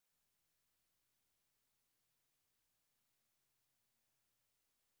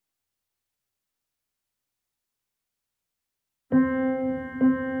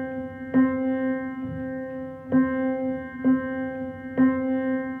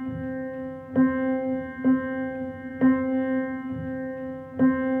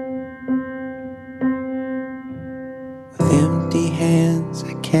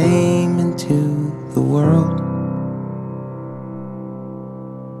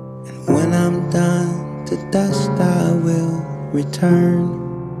And when I'm done, to dust I will return.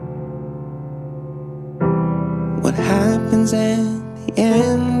 What happens in the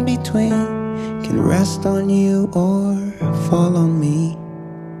in-between can rest on you or fall on me.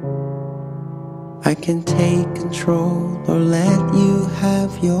 I can take control or let you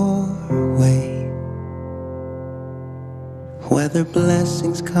have your way. Whether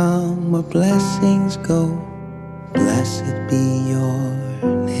blessings come or blessings go, blessed be your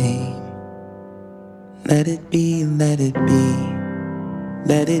name. Let it be, let it be,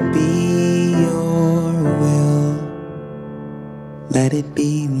 let it be your will. Let it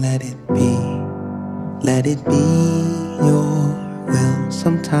be, let it be, let it be your will.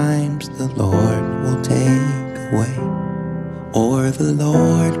 Sometimes the Lord will take away, or the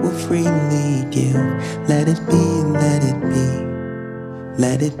Lord will freely give. Let it be, let it be,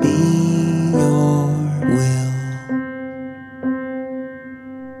 let it be your will.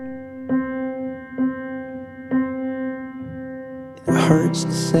 It hurts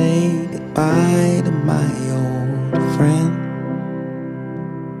to say goodbye to my old friend.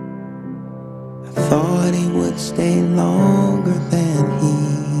 I thought he would stay longer than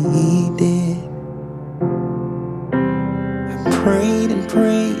he did. I prayed and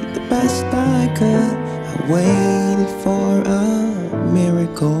prayed the best I could. I waited for a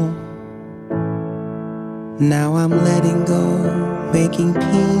miracle. Now I'm letting go, making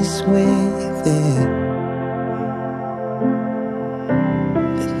peace with it.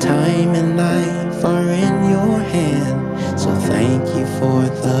 The time and life are in your hand, so thank you for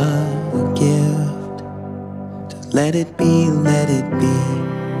the gift. To let it be, let it be,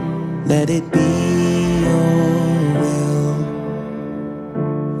 let it be your will.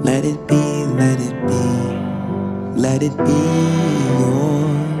 Let it be, let it be, let it be your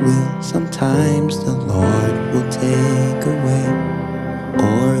will. Sometimes the Lord will take away,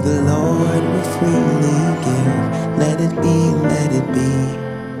 or the Lord will freely give. Let it be, let it be,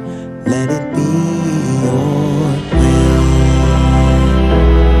 let it be your will.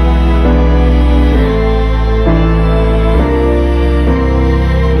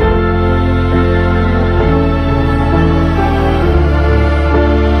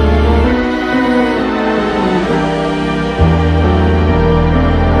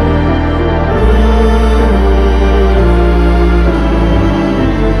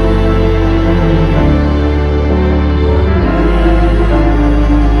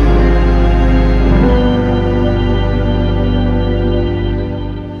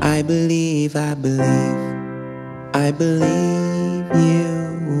 I believe, I believe, I believe you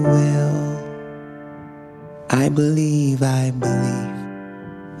will. I believe, I believe,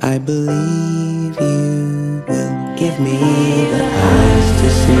 I believe you will. Give me the eyes to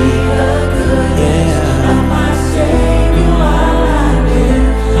see the goodness of my Savior while I live.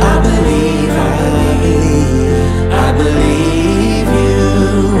 I believe, I believe, I believe you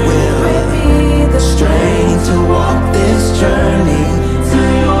will. Give me the strength to walk this journey to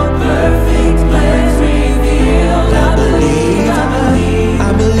your perfect plans revealed. I believe, I believe,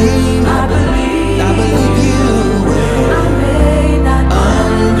 I believe, I believe, I believe you will. I may not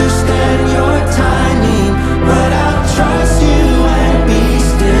understand your timing, but I'll trust you and be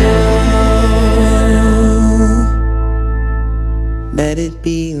still. Let it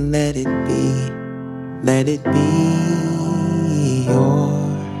be, let it be, let it be